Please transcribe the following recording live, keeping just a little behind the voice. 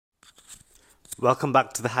Welcome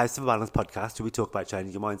back to the House of Balance podcast, where we talk about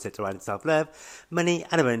changing your mindset around self-love, money,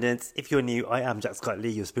 and abundance. If you're new, I am Jack Scott Lee,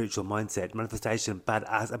 your spiritual mindset, manifestation,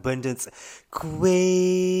 badass, abundance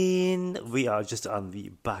queen. We are just on the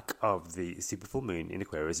back of the super full moon in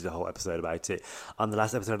Aquarius. Did a whole episode about it on the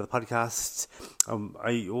last episode of the podcast.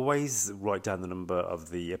 I always write down the number of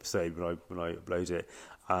the episode when I upload it,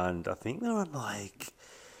 and I think they're on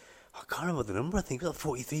I can't remember the number. I think it was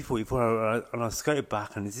 43, 44. And I scouted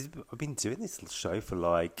back, and I've been doing this show for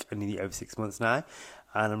nearly over 6 months now.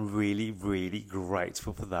 And I'm really, really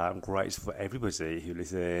grateful for that. I'm grateful for everybody who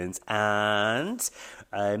listens and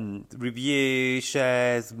reviews,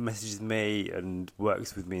 shares, messages me, and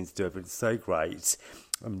works with me and stuff. It's so great.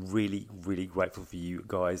 I'm really, really grateful for you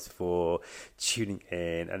guys for tuning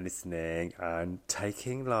in and listening and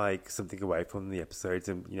taking something away from the episodes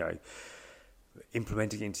and,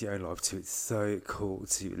 implementing it into your own life too. It's so cool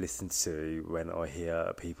to listen to when I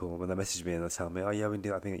hear people, when they message me and they tell me, oh yeah, I've been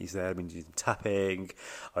doing that thing that you said, I've been doing some tapping,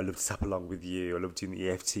 I love to tap along with you, I love doing the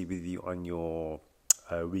EFT with you on your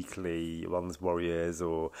weekly Wellness Warriors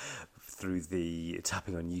or through the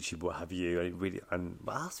tapping on YouTube, what have you.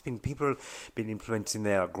 People have been implementing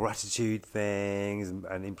their gratitude things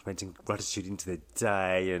and implementing gratitude into their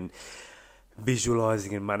day and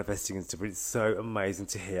visualizing and manifesting and stuff. It's so amazing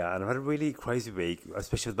to hear, and I've had a really crazy week,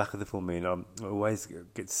 especially with the back of the full moon. I always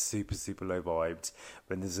get super, super low vibed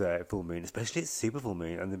when there's a full moon, especially it's super full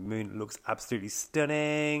moon, and the moon looks absolutely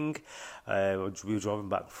stunning. We were driving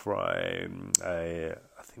back from, I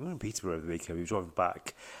think we were in Peterborough over the weekend. We were driving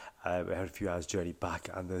back. We had a few hours journey back,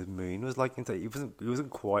 and the moon was it wasn't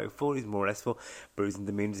quite full, it was more or less full, but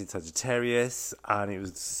the moon was in Sagittarius, and it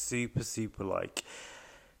was super, super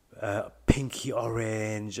pinky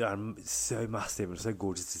orange and so massive and so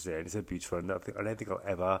gorgeous to see, and it's so beautiful. And I don't think I'll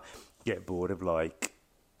ever get bored of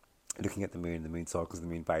looking at the moon cycles, the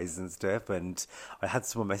moon phases and stuff. And I had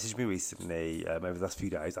someone message me recently over the last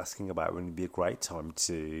few days asking about when it would be a great time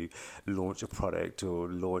to launch a product or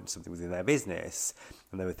launch something within their business,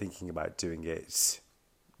 and they were thinking about doing it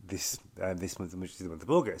this month, which is the month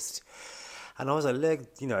of August. And I was like, look,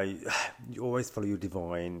 you always follow your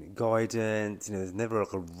divine guidance. There's never a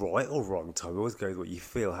right or wrong time. It always goes what you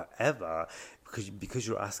feel. However, because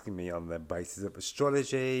you're asking me on the basis of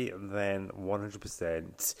astrology, then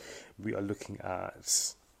 100% we are looking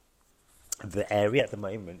at the area at the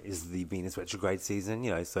moment is the Venus retrograde season.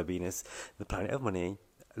 So Venus, the planet of money,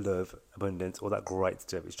 love, abundance, all that great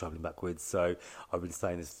stuff is travelling backwards. So I've been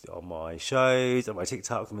saying this on my shows, on my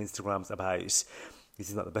TikToks, and Instagrams about this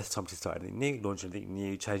is not the best time to start anything new, launch anything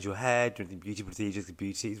new, change your hair, do anything beauty procedures.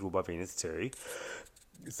 Beauty is ruled by Venus too.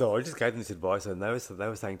 So I just gave them this advice, and they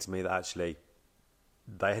were saying to me that actually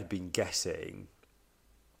they had been getting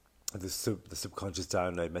the subconscious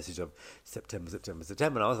download message of September.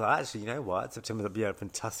 And I was like, actually, you know what? September will be a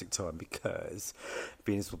fantastic time because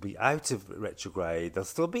Venus will be out of retrograde. They'll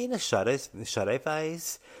still be in the shadow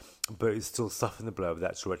phase, but it's still soften the blow of the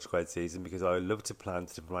actual retrograde season, because I love to plan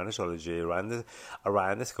stuff around astrology, around the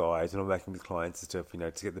skies when I'm working with clients and stuff,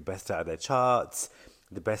 to get the best out of their charts,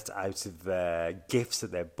 the best out of their gifts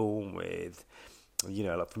that they're born with.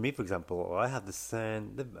 For me, for example, I have the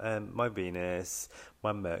Sun, my Venus,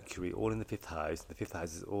 my Mercury, all in the fifth house. The fifth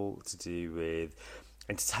house is all to do with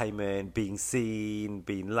entertainment, being seen,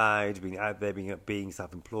 being loud, being out there, being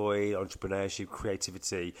self-employed, entrepreneurship,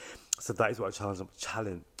 creativity. So that is what I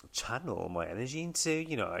channel my energy into.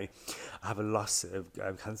 I have a lot of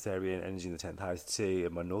Cancerian energy in the 10th house too,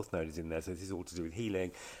 and my North Node is in there. So this is all to do with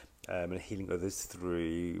healing. And healing others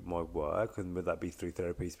through my work, and whether that be through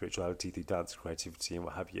therapy, spirituality, through dance, creativity, and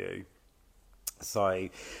what have you. So,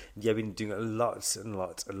 yeah, I've been doing a lot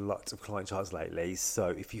of client charts lately. So,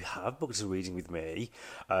 if you have booked a reading with me,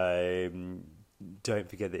 don't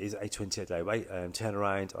forget there is a 28-day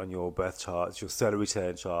turnaround on your birth charts, your solar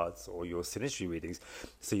return charts, or your synastry readings.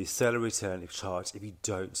 So your solar return chart, if you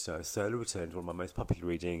don't know, solar return is one of my most popular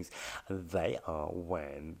readings, and they are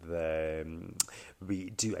when we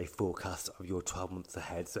do a forecast of your 12 months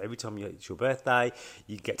ahead. So every time it's your birthday,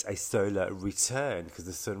 you get a solar return, because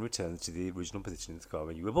the sun returns to the original position in the sky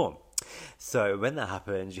when you were born. So when that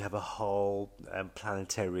happens, you have a whole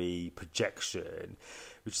planetary projection,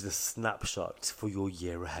 which is a snapshot for your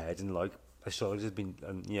year ahead. And astrologers have been,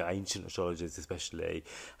 ancient astrologers especially,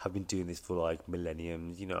 have been doing this for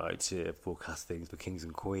millenniums, to forecast things for kings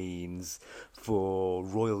and queens, for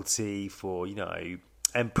royalty, for,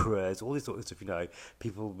 emperors, all this sort of stuff,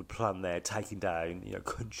 people would plan their taking down,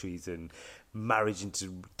 countries and marriage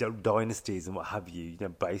into dynasties and what have you,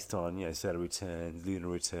 based on, solar returns, lunar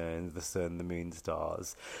returns, the sun, the moon, the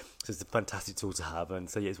stars. So it's a fantastic tool to have. And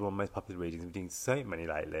so, yeah, it's one of my most popular readings. I'm doing so many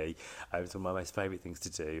lately. It's one of my most favourite things to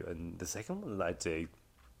do. And the second one that I do,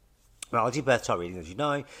 well, I'll do birth chart readings, as you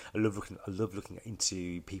know. I love looking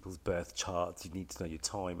into people's birth charts. You need to know your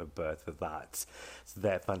time of birth for that. So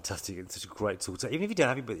they're fantastic. It's such a great tool. So even if you don't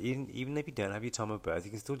have your time of birth,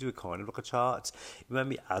 you can still do a kind of like a chart. It won't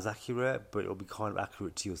be as accurate, but it'll be kind of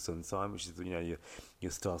accurate to your sun sign, which is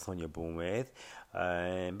your star sign you're born with.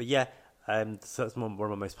 But yeah. So that's one of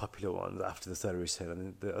my most popular ones after the solar return.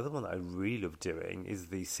 And the other one that I really love doing is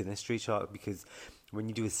the synastry chart, because when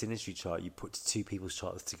you do a synastry chart, you put two people's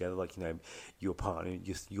charts together, like your partner,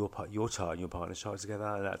 your chart and your partner's chart together,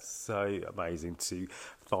 and that's so amazing to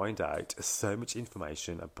find out so much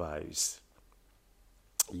information about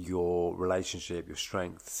your relationship, your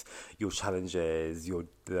strengths, your challenges,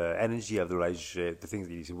 the energy of the relationship, the things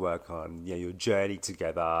that you need to work on, your journey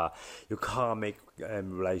together, your karmic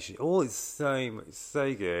relationship. All is so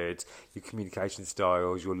good. Your communication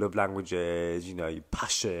styles, your love languages, your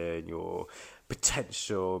passion, your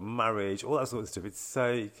potential, marriage, all that sort of stuff. It's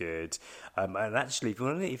so good. And actually,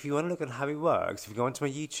 if you want to look at how it works, if you go onto my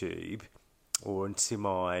YouTube or onto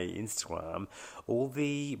my Instagram, all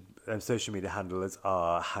the social media handlers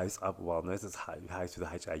are House of Wellness. That's House with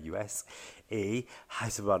a House,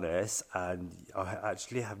 House of Wellness, and I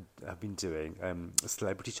actually have been doing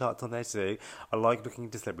celebrity charts on there too. I like looking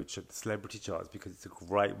into celebrity charts because it's a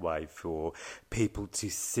great way for people to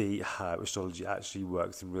see how astrology actually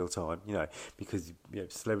works in real time. Because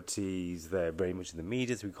celebrities, they're very much in the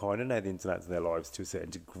media, so we kind of know the ins and outs of their lives to a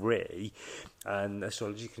certain degree, and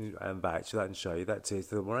astrology can vouch for that and show you that too.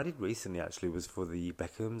 So the one I did recently actually was for the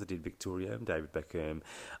Beckhams. I did Victoria and David Beckham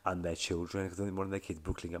and their children, because one of their kids,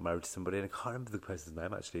 Brooklyn, got married to somebody, and I can't remember the person's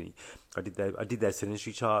name actually. I did their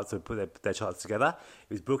synastry charts, so I put their charts together.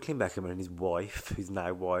 It was Brooklyn Beckham and his wife, his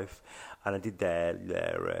now wife, and I did their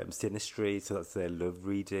synastry, so that's their love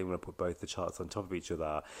reading, when I put both the charts on top of each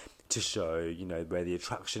other to show, where the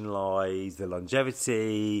attraction lies, the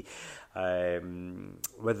longevity,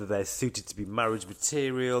 whether they're suited to be marriage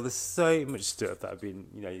material. There's so much stuff that I've been,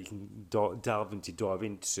 you can dive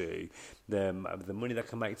into the money they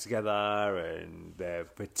can make together and their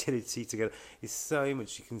fertility together. There's so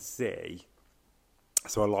much you can see.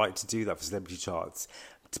 So I like to do that for celebrity charts,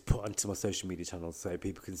 to put onto my social media channels so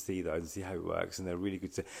people can see those and see how it works, and they're really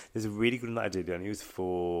good. There's a really good one that I did, and it was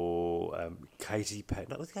for Katy Perry.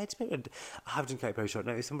 No, was it Katy Perry? I have done Katy Perry shot.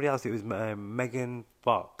 No, it was somebody else. It was Megan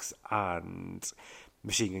Fox and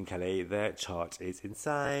Machine Gun Kelly. Their chart is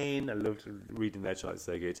insane. I loved reading their chart. It's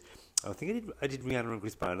so good. I think I did Rihanna and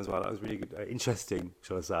Chris Brown as well. That was really good, interesting,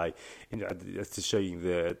 shall I say, to show you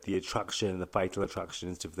the attraction, the fatal attraction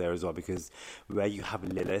and stuff there as well. Because where you have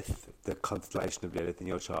Lilith, the constellation of Lilith in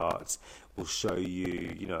your chart will show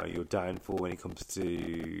you, your downfall when it comes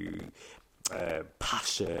to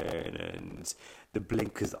passion and the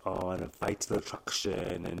blinkers on and fatal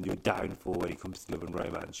attraction, and your downfall when it comes to love and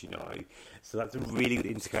romance, So that's a really good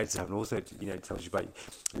indicator to have. And also, it tells you about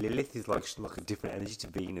Lilith is like a different energy to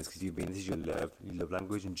Venus, because Venus is your love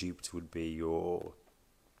language, and Jupiter would be your...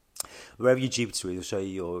 Wherever your Jupiter is, it'll show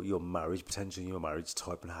you your marriage potential, your marriage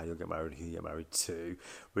type, and how you'll get married, who you're married to.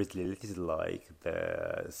 Whereas Lilith is like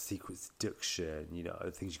the secret seduction,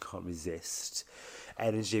 the things you can't resist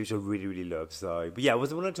energy, which I really, really love. So, but yeah, I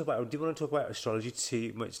didn't want to talk about astrology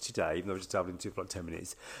too much today, even though I just delved into it for like 10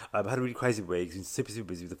 minutes. I had a really crazy week. I've been super, super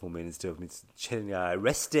busy with the full moon and stuff. I've been chilling out,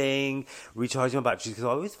 resting, recharging my batteries, because I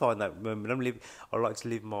always find that when I like to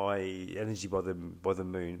live my energy by the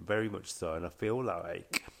moon, very much so, and I feel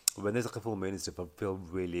like when there's like a full moon and stuff, I feel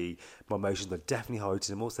really, my emotions are definitely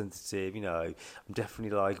heightened. I'm more sensitive, I'm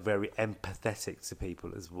definitely like very empathetic to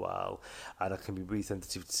people as well, and I can be really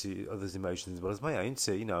sensitive to others' emotions as well as my own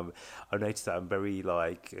too. I noticed that I'm very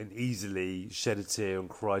like, and easily shed a tear and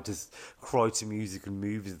cry to music and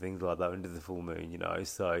movies and things like that under the full moon.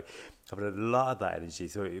 So I've had a lot of that energy.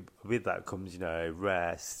 So with that comes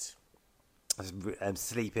rest,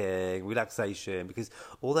 sleeping, relaxation, because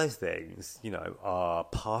all those things, are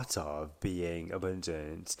part of being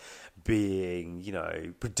abundant, being,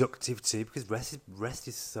 productive too, because rest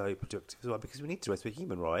is so productive as well, because we need to rest. We're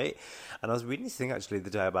human, right? And I was reading this thing actually the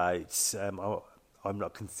day about I'm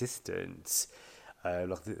not consistent.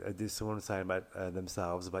 There's someone saying about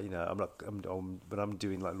themselves about when I'm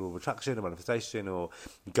doing like law of attraction or manifestation or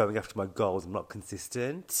going after my goals, I'm not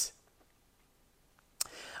consistent.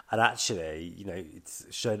 And actually, it's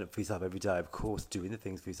showing up for yourself every day, of course, doing the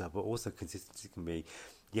things for yourself, but also consistency can be,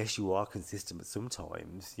 yes, you are consistent, but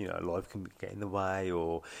sometimes, life can get in the way,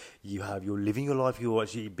 or you're living your life, you're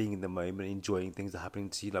actually being in the moment, enjoying things that are happening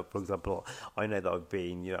to you. Like, for example, I know that I've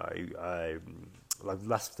been, like the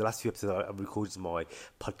last few episodes, I've recorded my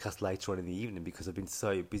podcast later on in the evening because I've been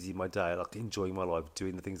so busy in my day, like enjoying my life,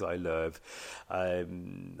 doing the things that I love,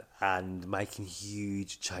 and making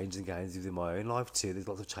huge changes and gains within my own life too. There's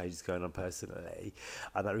lots of changes going on personally,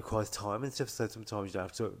 and that requires time and stuff. So sometimes you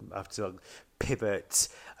have to like, pivot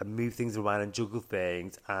and move things around and juggle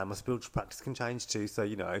things, and my spiritual practice can change too. So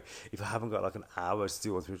if I haven't got like an hour to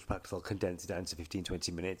do on spiritual practice, I'll condense it down to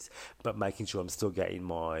 15-20 minutes, but making sure I'm still getting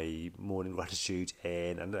my morning gratitude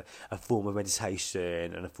in, and a form of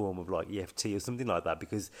meditation and a form of like EFT or something like that,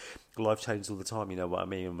 because life changes all the time, you know what I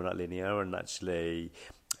mean, and we're not linear, and actually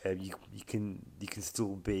you can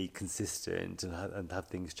still be consistent and have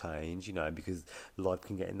things change, because life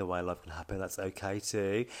can get in the way, life can happen. That's okay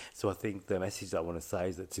too. So I think the message that I want to say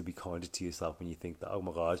is that to be kinder to yourself when you think that, oh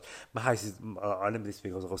my gosh, my house is. I remember this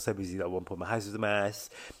week I was so busy that at one point my house was a mess.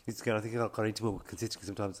 I think I need to be more consistent,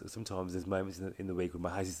 because sometimes there's moments in the week where my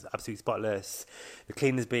house is absolutely spotless. The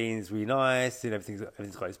cleaner's been is really nice, and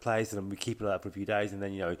everything's got its place, and we keep it like that for a few days, and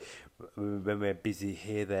then when we're busy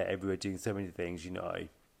here, there, everywhere, doing so many things,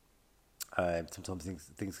 sometimes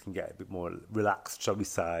things can get a bit more relaxed, shall we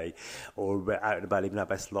say, or we're out and about living our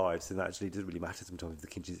best lives, and actually it doesn't really matter sometimes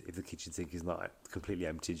if the kitchen sink is not completely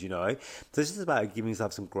emptied, So it's just about giving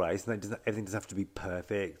yourself some grace, and everything doesn't have to be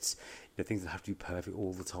perfect. Things don't have to be perfect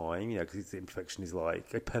all the time, because perfection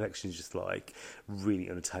is just like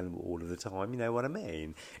really unattainable all of the time. You know what I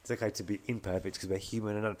mean? It's okay to be imperfect because we're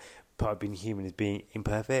human, and part of being human is being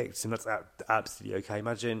imperfect, and that's absolutely okay.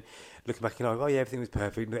 Imagine looking back, oh yeah, everything was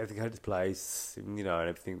perfect, everything had its place, and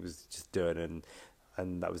everything was just done,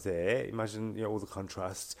 and that was it. Imagine all the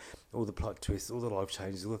contrast, all the plot twists, all the life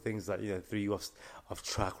changes, all the things that threw you off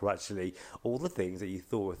track, were actually all the things that you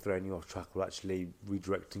thought were throwing you off track were actually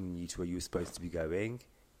redirecting you to where you were supposed to be going.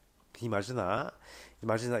 Can you imagine that?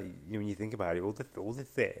 Imagine that when you think about it, all the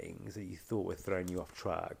things that you thought were throwing you off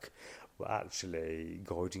track were actually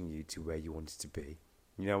guiding you to where you wanted to be.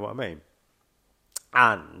 You know what I mean?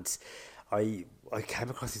 And I came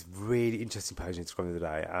across this really interesting page on Instagram the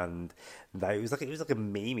other day, and it was like a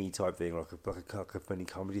meme type thing, like a funny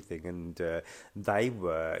comedy thing, and they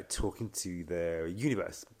were talking to the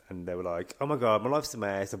universe, and they were like, "Oh my god, my life's a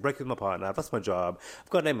mess. I'm breaking with my partner. I've lost my job. I've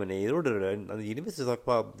got no money." And the universe is like,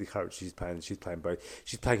 "Well, the character she's playing both.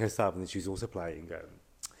 She's playing herself, and then she's also playing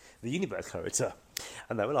the universe character."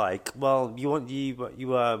 And they were like, "Well,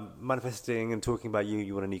 you are manifesting and talking about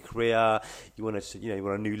you want a new career, you want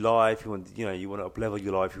a new life, you want to up level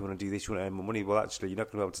your life, you want to do this, you want to earn more money. Well, actually, you're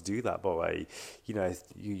not going to be able to do that by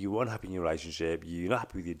you're unhappy in your relationship, you're not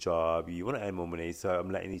happy with your job, you want to earn more money. So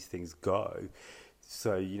I'm letting these things go,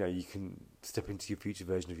 so you can step into your future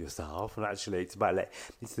version of yourself." And actually it's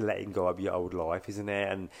the letting go of your old life, isn't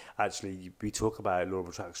it? And actually we talk about law of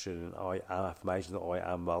attraction, and I am affirmation, that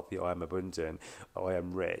I am wealthy, I am abundant, I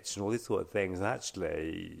am rich, and all these sort of things. And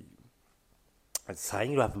actually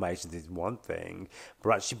saying your affirmations is one thing, but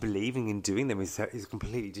actually believing and doing them is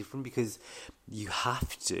completely different, because you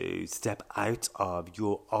have to step out of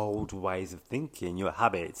your old ways of thinking, your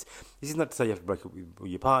habits. This is not to say you have to break up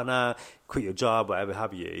with your partner, quit your job, whatever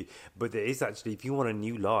have you, but there is actually, if you want a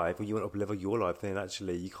new life, or you want to up-level your life, then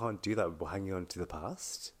actually you can't do that by hanging on to the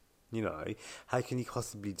past. How can you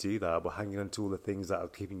possibly do that by hanging on to all the things that are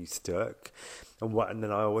keeping you stuck? And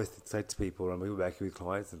then I always say to people, when we're working with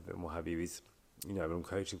clients and what have you, is, when I'm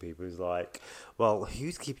coaching people, is like, well,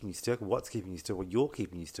 who's keeping you stuck? What's keeping you stuck? Well, you're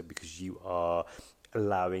keeping you stuck because you are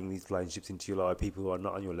allowing these relationships into your life, people who are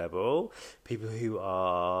not on your level, people who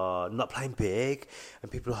are not playing big, and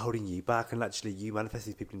people are holding you back. And actually you manifest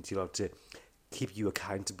these people into your life to keep you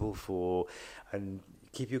accountable for, and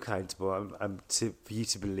for you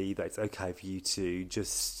to believe that it's okay for you to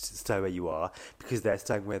just stay where you are, because they're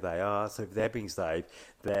staying where they are. So if they're being safe,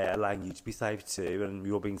 they're allowing you to be safe too, and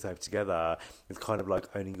you're being safe together. It's kind of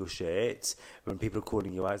like owning your shit. When people are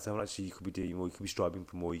calling you out, saying, well, actually, you could be doing more, you could be striving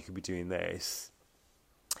for more, you could be doing this.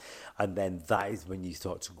 And then that is when you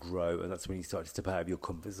start to grow, and that's when you start to step out of your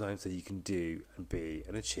comfort zone, so you can do and be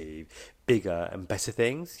and achieve bigger and better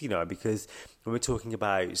things, because when we're talking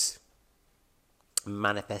about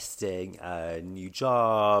manifesting a new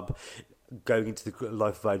job, going into the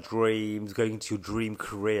life of our dreams, going into your dream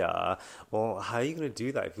career, well, how are you going to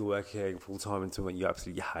do that if you're working full-time in something you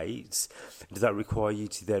absolutely hate? Does that require you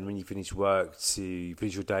to then, when you finish work, to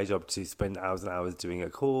finish your day job, to spend hours and hours doing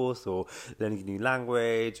a course, or learning a new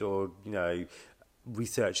language, or,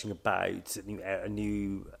 researching about a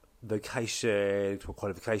new vocation,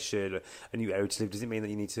 qualification, a new area to live, doesn't mean that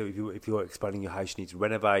you need to, if you're expanding your house, you need to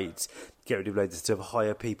renovate, get rid of loads of stuff,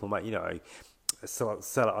 hire people, make,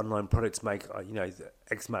 sell online products, make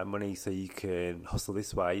X amount of money so you can hustle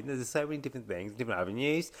this way. There's so many different things, different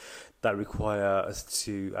avenues that require us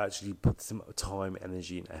to actually put some time,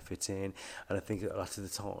 energy, and effort in. And I think a lot of the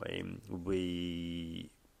time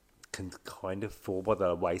we can kind of fall by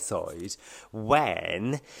the wayside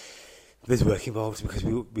when there's work involved, because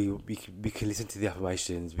we can listen to the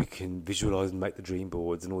affirmations, we can visualize and make the dream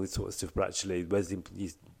boards and all this sort of stuff, but actually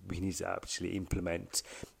we need to actually implement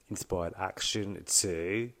inspired action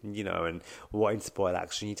too, and what inspired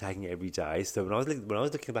action you're taking every day. So when I was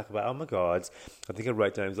looking back about, oh my god, I think I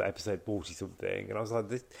wrote down, it was like episode 40 something, and I was like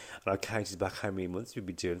this, and I counted back how many months we've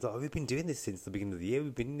been doing. It's like, we've been doing this since the beginning of the year.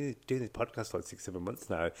 We've been doing this podcast for like 6-7 months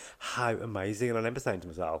now. How amazing! And I remember saying to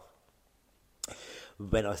myself,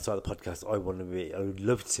 when I start the podcast, I would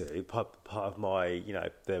love to, part of my,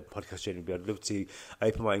 the podcast journey, I'd love to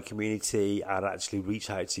open my own community and actually reach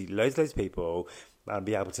out to loads of people and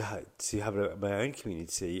be able to have my own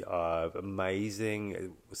community of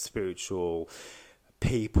amazing spiritual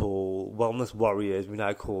people, wellness warriors, we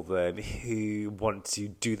now call them, who want to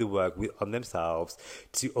do the work on themselves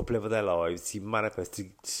to uplevel their lives, to manifest,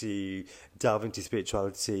 to delve into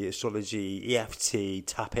spirituality, astrology, EFT,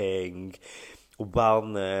 tapping,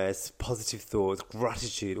 wellness, positive thoughts,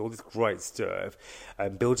 gratitude, all this great stuff,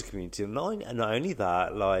 and build a community. And not only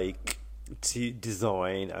that, like, to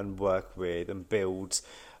design and work with and build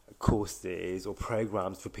courses or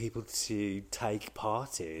programs for people to take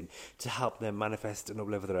part in to help them manifest and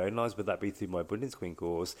uplevel their own lives, whether that be through my Abundance Queen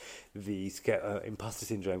course, the imposter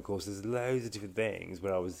syndrome course. There's loads of different things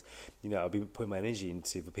where I've been putting my energy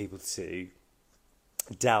into for people to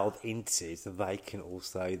delve into, so they can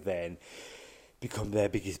also then become their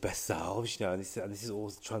biggest, best selves, and this is all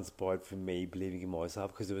transpired from me believing in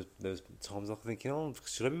myself, because there was times I was thinking, oh,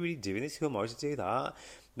 should I be really doing this? Who am I to do that?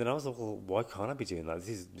 Then I was like, well, why can't I be doing that? This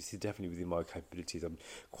is definitely within my capabilities. I'm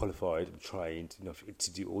qualified, I'm trained enough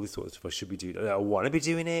to do all this sort of stuff. I should be doing it. I want to be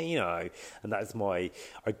doing it, and that's I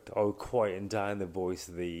would quieten down the voice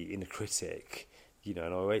of the inner critic,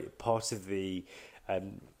 and part of the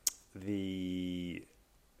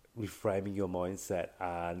reframing your mindset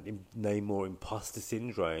and no more imposter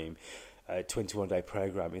syndrome 21-day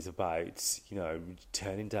program is about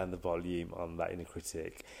turning down the volume on that inner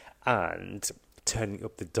critic and turning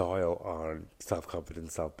up the dial on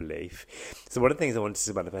self-confidence, self-belief. So one of the things I wanted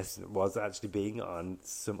to manifest was actually being on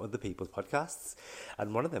some other people's podcasts,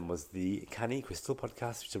 and one of them was the Canny Crystal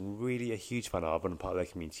podcast, which I'm really a huge fan of and I'm part of their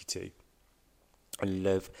community too. I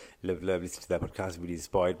love listening to their podcast. It really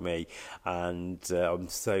inspired me, and I'm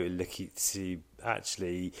so lucky to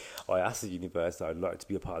actually, I asked the universe that I'd like to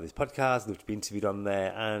be a part of this podcast, I'd love to be interviewed on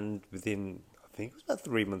there, and within, I think it was about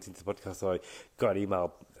 3 months into the podcast, I got an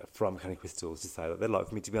email from Canny Crystals to say that they'd like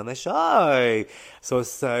for me to be on their show. So I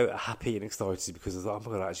was so happy and excited, because I was like, oh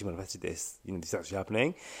my god, I actually manifested this, this is actually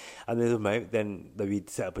happening. And then we'd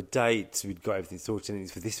set up a date, we'd got everything sorted, and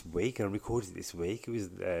it's for this week, and I recorded it this week. It was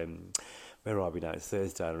where are we now? It's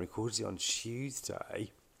Thursday, and I recorded it on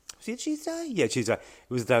Tuesday. Was it Tuesday? Yeah, Tuesday. It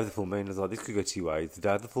was the day of the full moon. I was like, this could go two ways. The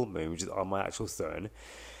day of the full moon, which is on my actual sun,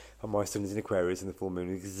 and my sun is in Aquarius, and the full moon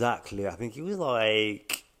exactly, I think it was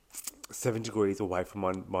like 7 degrees away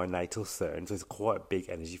from my natal sun, so it's quite a big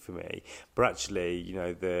energy for me. But actually,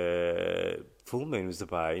 the full moon was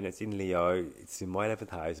about, it's in Leo, it's in my 11th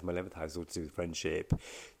house. My 11th house is all to do with friendship,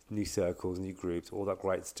 new circles, new groups, all that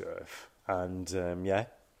great stuff. And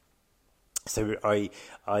so I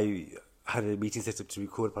had a meeting set up to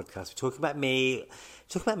record a podcast. We're talking about me,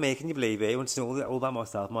 can you believe it? I want to know all about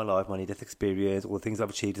myself, my life, my near-death experience, all the things I've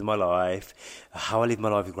achieved in my life, how I live my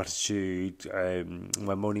life with gratitude,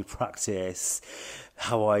 my morning practice,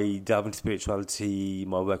 how I delve into spirituality,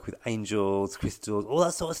 my work with angels, crystals, all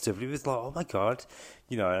that sort of stuff. It was like, oh my God,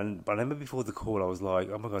 and I remember before the call, I was like,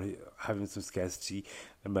 oh my God, having some scarcity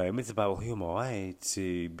moments about, well, who am I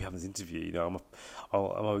to be having this interview? Am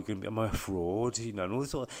I a fraud? And all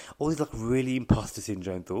these like really imposter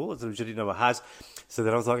syndrome thoughts, which I didn't know I had. So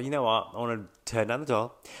then I was like, you know what? I want to turn down the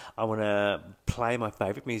dial. I want to play my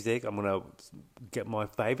favourite music. I'm going to get my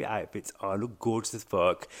favourite outfits on, look gorgeous as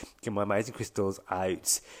fuck, get my amazing crystals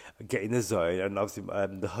out, get in the zone. And obviously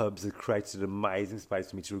the hubs have created an amazing space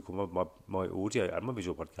for me to record my audio and my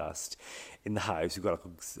visual podcast in the house. We've got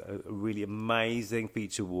like a really amazing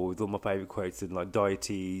feature wall with all my favourite quotes and like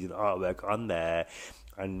deities and artwork on there.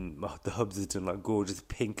 and the hubs has done like gorgeous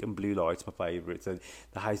pink and blue lights, my favourite. So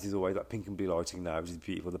the house is always like pink and blue lighting now, which is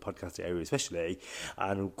beautiful. The podcast area especially,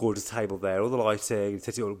 and a gorgeous table there, all the lighting,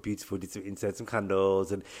 set it all up beautiful. Did some insert some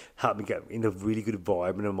candles and helped me get in a really good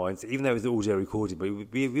vibe in a mind. So even though it was audio recording, but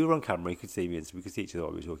we were on camera, you could see me, and so we could see each other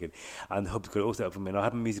while we were talking. And the hubs got it all set up for me. And I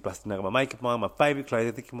had my music blasting, I got my makeup on, my favourite clothes.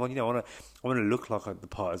 I'm thinking, well, you know, I want to look like the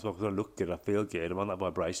part as well, because I look good, I feel good, I'm on that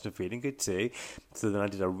vibration of feeling good too. So then I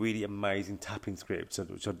did a really amazing tapping script,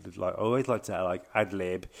 which I did, like, I always like to like ad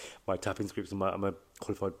lib my tapping scripts. I'm a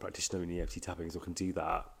qualified practitioner in EFT tapping, so I can do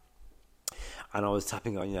that. And I was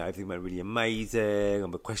tapping on, you know, everything went really amazing,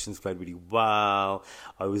 and the questions flowed really well.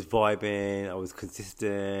 I was vibing, I was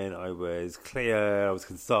consistent, I was clear, I was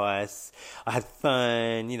concise, I had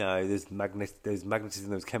fun, you know, there's magnetism,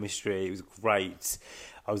 there was chemistry, it was great.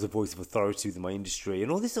 I was a voice of authority within my industry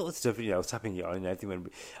and all this sort of stuff, you know, I was tapping it on and everything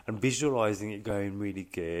and visualising it going really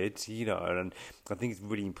good, you know, and I think it's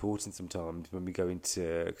really important sometimes when we go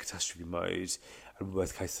into catastrophe mode and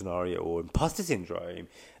worst case scenario or imposter syndrome,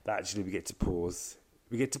 that actually we get to pause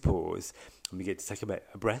and we get to take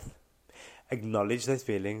a breath, acknowledge those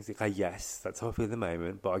feelings, okay, yes, that's how I feel at the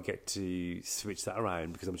moment, but I get to switch that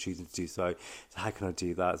around because I'm choosing to do so. So how can I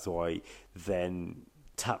do that? So I then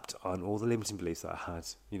tapped on all the limiting beliefs that I had,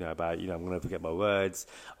 you know, about, you know, I'm going to forget my words,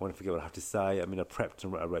 I'm going to forget what I have to say. I mean, I prepped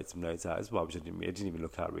and I wrote some notes out as well, which I didn't even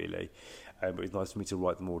look at really, but it's nice for me to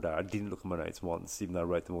write them all down. I didn't look at my notes once, even though I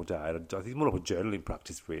wrote them all down. I think it's more like a journaling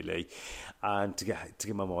practice really, and to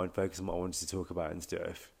get my mind focused on what I wanted to talk about and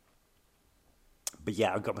stuff. But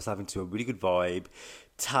yeah, I got myself into a really good vibe,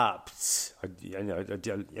 tapped.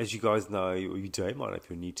 As you guys know, or you don't mind if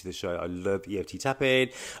you're new to the show, I love EFT tapping.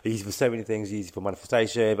 I use it for so many things. I use it for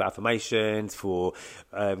manifestation, for affirmations, for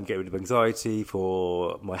getting rid of anxiety,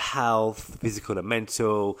 for my health, physical and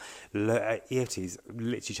mental. EFT's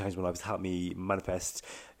literally changed my life. It's helped me manifest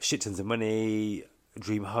shit tons of money,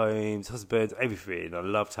 dream homes, husbands, everything. I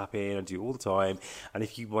love tapping. I do it all the time. And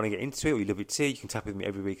if you want to get into it or you love it too, you can tap with me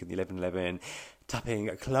every week at the 11:11 Tapping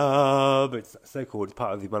Club. It's so cool. It's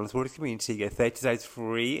part of the Wellness Warriors community. You get 30 days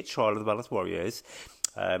free trial of the Wellness Warriors.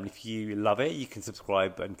 If you love it, you can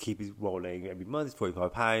subscribe and keep it rolling every month. It's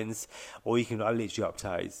 £45, or you can literally opt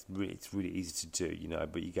out. It's really easy to do, you know.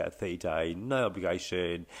 But you get a 30-day, no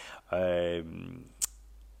obligation.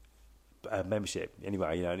 Membership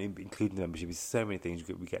anyway, you know, including the membership is so many things.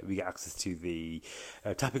 We get access to the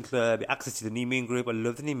tapping club, access to the new moon group. I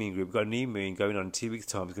love the new moon group. We've got a new moon going on in 2 weeks'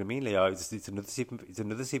 time. It's going to be in Leo. It's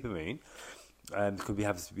another super moon.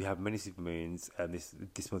 Because we have many super moons, and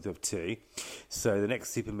this month we have 2. So the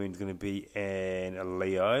next super moon is going to be in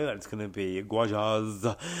Leo, and it's going to be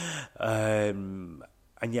Guajas.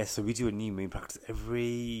 And yes, so we do a new moon practice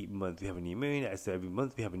every month. We have a new moon. So every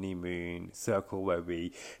month we have a new moon circle where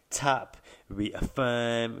we tap, we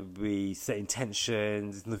affirm, we set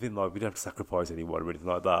intentions. It's nothing like, we don't have to sacrifice anyone or anything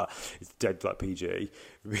like that. It's dead like PG.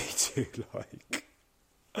 We do like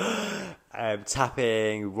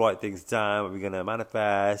tapping, write things down, what we're going to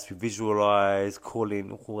manifest, we visualise, call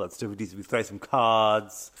in, all that stuff. We throw some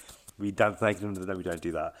cards, we dance naked under them. We don't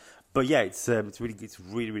do that. But yeah, it's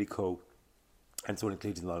really cool. And it's all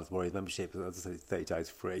included in the Wellness Warriors membership. As I said, it's 30 days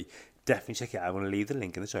free. Definitely check it out. I want to leave the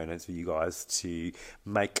link in the show notes for you guys to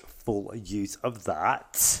make full use of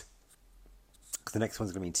that. Because the next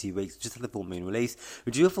one's going to be in 2 weeks, just at the full moon release.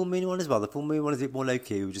 We do a full moon one as well. The full moon one is a bit more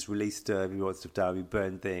low-key. We just released, we write stuff down, we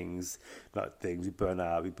burn things, we burn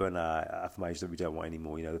our affirmations that we don't want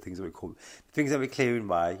anymore, you know, the things that we're clearing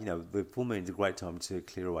away. You know, the full moon is a great time to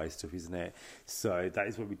clear away stuff, isn't it? So that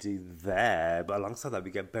is what we do there. But alongside that, we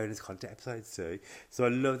get bonus content episodes too. So I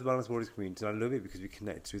love the Wellness Warriors community, and I love it because we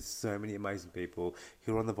connect with so many amazing people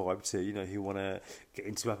who are on the vibe too, you know, who want to get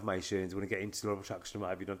into affirmations, want to get into law of attraction and what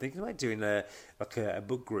have you. I'm thinking about doing a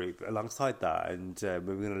book group alongside that, and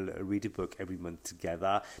we're going to read a book every month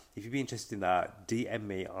together. If you'd be interested in that, DM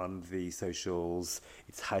me on the socials.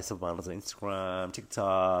 It's House of Wellness on Instagram,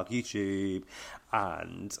 TikTok, YouTube,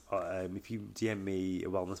 and if you DM me a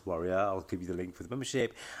Wellness Warrior, I'll give you the link for the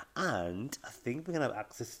membership. And I think we're going to have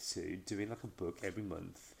access to doing like a book every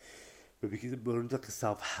month. But we'll do like a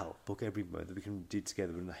self-help book every month that we can do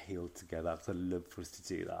together and heal together. Because I'd love for us to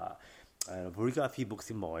do that. And I've already got a few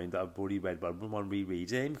books in mind that I've already read, but I wouldn't mind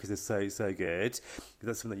rereading because they're so good. If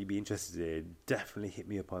that's something that you'd be interested in, definitely hit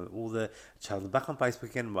me up on all the channels. I'm back on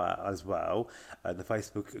Facebook again as well. The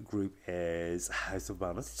Facebook group is House of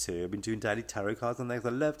Wellness too. I've been doing daily tarot cards on there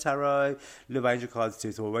because I love tarot, love angel cards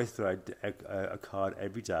too. So I always throw a card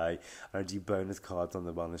every day, and I do bonus cards on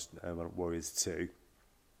the Wellness Warriors too.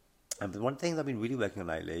 But one thing I've been really working on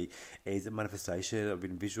lately is manifestation. I've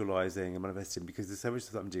been visualizing and manifesting because there's so much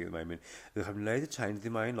stuff I'm doing at the moment. There's having loads of changes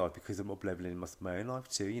in my own life because I'm up leveling in my own life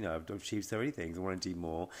too. You know, I've achieved so many things. I want to do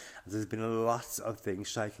more. And there's been a lot of things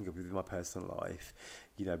shaking up within my personal life.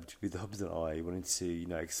 You know, with the hubs and I wanting to, you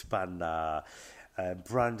know, expand our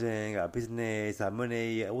branding, our business, our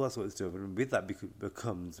money, all that sort of stuff. And with that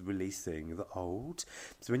becomes releasing the old.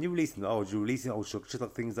 So when you're releasing the old, you're releasing old structures,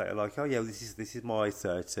 like things that are like, oh yeah, this is my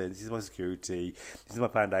certain, this is my security, this is my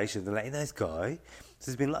foundation, and letting those go. So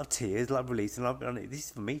there's been a lot of tears, a lot of releasing. And this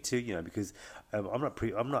is for me too, you know, because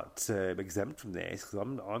I'm not exempt from this because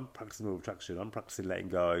I'm practicing law of attraction. I'm practicing letting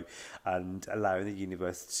go and allowing the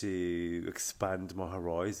universe to expand my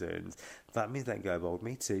horizons. That means letting go of old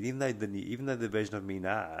me too. Even though the version of me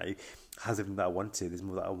now has everything that I wanted, there's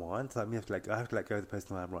more that I want. So that means I have to let go of the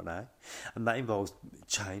person I am right now, and that involves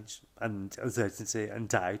change and uncertainty and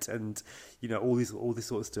doubt and, you know, all this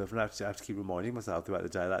sort of stuff. And I have to keep reminding myself throughout the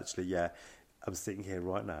day that actually, yeah, I'm sitting here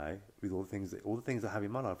right now with all the things I have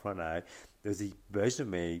in my life right now. There's a version of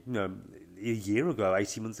me, you know, a year ago,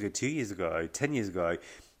 18 months ago, 2 years ago, 10 years ago,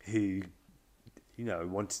 who, you know,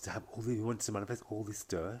 wanted to manifest all this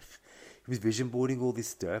stuff. He was vision boarding all this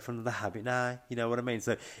stuff and the habit now. You know what I mean?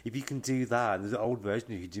 So if you can do that, and there's an old version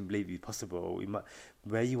of you who didn't believe it was possible.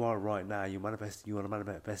 Where you are right now, you want to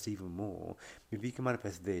manifest even more. If you can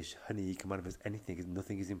manifest this, honey, you can manifest anything because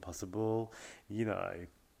nothing is impossible. You know.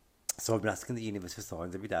 So I've been asking the universe for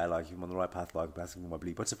signs every day, like if I'm on the right path, like I've been asking for my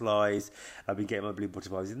blue butterflies. I've been getting my blue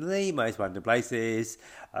butterflies in the most random places.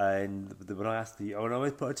 And when I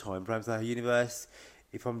always put a time frame to the universe.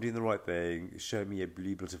 If I'm doing the right thing, show me a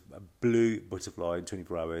blue butterfly in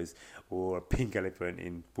 24 hours or a pink elephant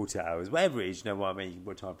in 48 hours, whatever it is, you know what I mean? You can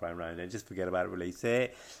put a time frame around it, just forget about it, release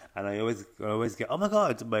it. And I always get, oh my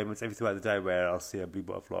God, moments every throughout the day where I'll see a blue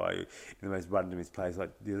butterfly in the most randomest place.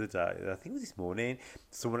 Like the other day, I think it was this morning,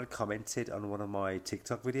 someone had commented on one of my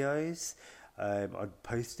TikTok videos. I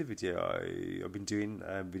posted a video. I've been doing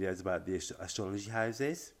videos about the astrology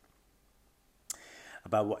houses,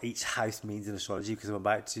 about what each house means in astrology, because I'm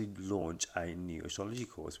about to launch a new astrology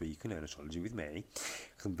course where you can learn astrology with me,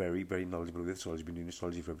 because I'm very, very knowledgeable with astrology. I've been doing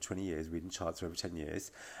astrology for over 20 years, reading charts for over 10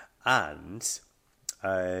 years, and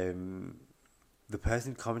the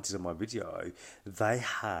person who commented on my video, they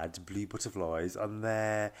had blue butterflies on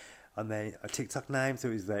their TikTok name. So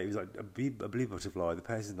it was like a blue butterfly, the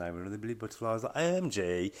person's name, and another blue butterfly. I was like,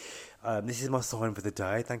 OMG, this is my sign for the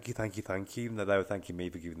day. Thank you. Even though they were thanking me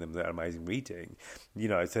for giving them that amazing reading. You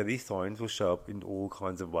know, so these signs will show up in all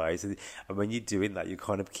kinds of ways. And when you're doing that, you're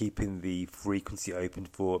kind of keeping the frequency open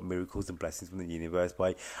for miracles and blessings from the universe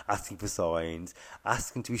by asking for signs,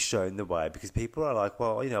 asking to be shown the way. Because people are like,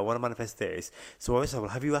 well, you know, I want to manifest this. So I always say, well,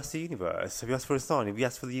 have you asked the universe? Have you asked for a sign? Have you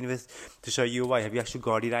asked for the universe to show you a way? Have you asked your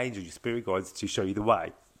guardian angel, your spirit guides, to show you the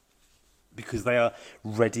way? Because they are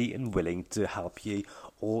ready and willing to help you.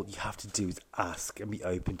 All you have to do is ask and be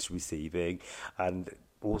open to receiving. And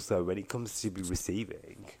also, when it comes to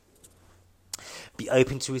receiving, be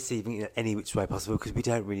open to receiving in any which way possible, because we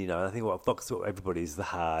don't really know. And I think what fucks up everybody is the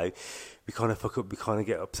how. We kind of fuck up, we kind of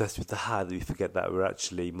get obsessed with the how, that we forget that we're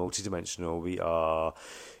actually multidimensional. We are,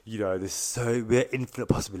 you know, we're infinite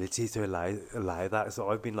possibilities to allow that. So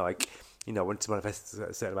I've been like, you know, I wanted to manifest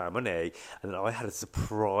a certain amount of money, and then I had a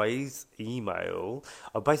surprise email.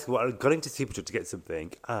 I got into Superdrug to get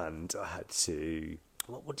something, and I had to.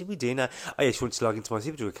 What did we do now? Oh yeah, she wanted to log into my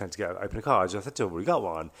Superdrug account to open a card. And I said to her, "We got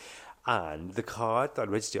one." And the card that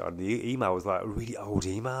I registered on, the email was like a really old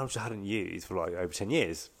email, which I hadn't used for like over 10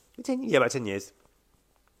 years. About 10 years.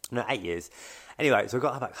 No, 8 years. Anyway, so I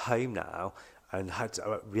got her back home now and had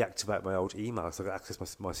to reactivate my old email so I could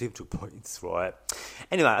access my Superdrug points, right?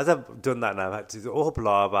 Anyway, as I've done that now, I've had to do all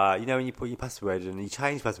blah. You know, when you put your password and you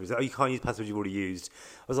change passwords, you can't use passwords you've already used.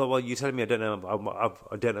 I was like, well, you're telling me I don't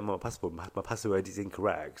know my password. My password is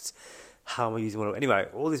incorrect. How am I using one? Anyway,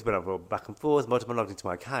 all this went over back and forth. By the time I logged into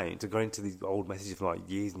my account, I got into these old messages from like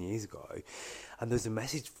years and years ago, and there's a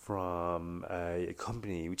message from a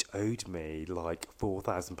company which owed me like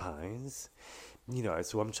 £4,000. You know,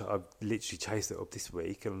 so I've literally chased it up this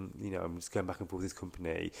week, and you know, I'm just going back and forth with this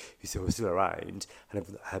company who's still around, and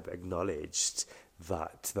have acknowledged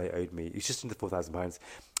that they owed me. It's just under £4,000.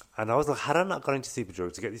 And I was like, had I not gone into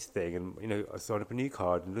Superdrug to get this thing and, you know, I signed up a new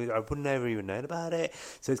card, and I wouldn't have even known about it.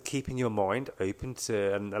 So it's keeping your mind open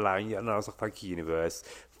to and allowing you. And I was like, thank you, universe,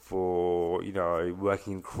 for, you know,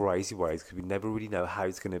 working in crazy ways, because we never really know how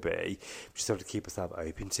it's going to be. We just have to keep ourselves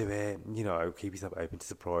open to it, you know, keep yourself open to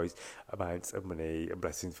surprise amounts of money and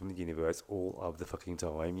blessings from the universe all of the fucking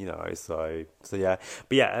time, you know. So yeah.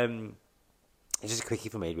 But yeah, it's just a quickie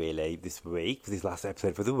for me, really, this week, for this last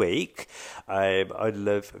episode for the week. I'd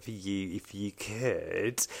love for you, if you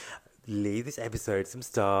could, leave this episode some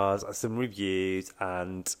stars, some reviews,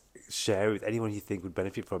 and share with anyone you think would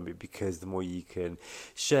benefit from it, because the more you can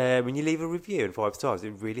share, when you leave a review and 5 stars,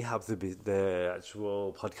 it really helps the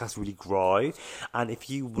actual podcast really grow. And if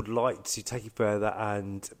you would like to take it further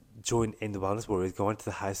and join in the Wellness Warriors, go on to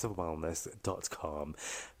thehouseofwellness.com.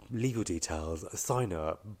 Leave your details, sign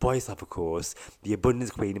up, buy yourself a course. The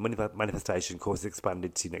Abundance Queen Manifestation course is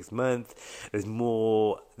expanded to next month. There's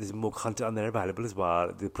more content on there available as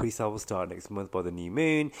well. The pre-sale will start next month by the new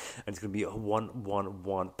moon, and it's going to be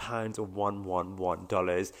 £111 or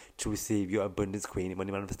 $111 to receive your Abundance Queen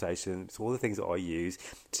Money Manifestation. It's all the things that I use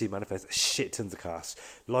to manifest shit tons of cash,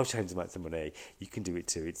 life-changing amounts of money. You can do it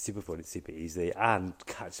too. It's super fun, it's super easy. And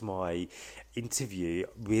catch my interview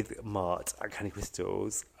with Mart at Candy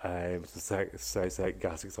Crystals. I'm so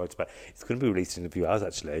gas excited about it. It's going to be released in a few hours,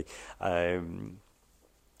 actually.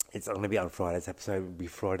 It's going to be on Friday's episode. It will be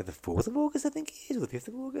Friday the 4th of August, I think it is, or the 5th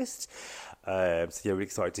of August. So yeah, really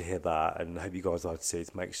excited to hear that, and I hope you guys are too.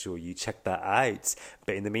 So make sure you check that out.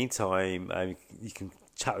 But in the meantime, you can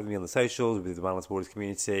chat with me on the socials, with the Wellness Warriors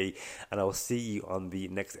community, and I will see you on the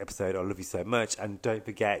next episode. I love you so much, and don't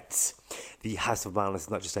forget, the House of Wellness is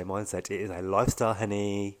not just a mindset, it is a lifestyle,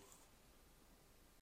 honey.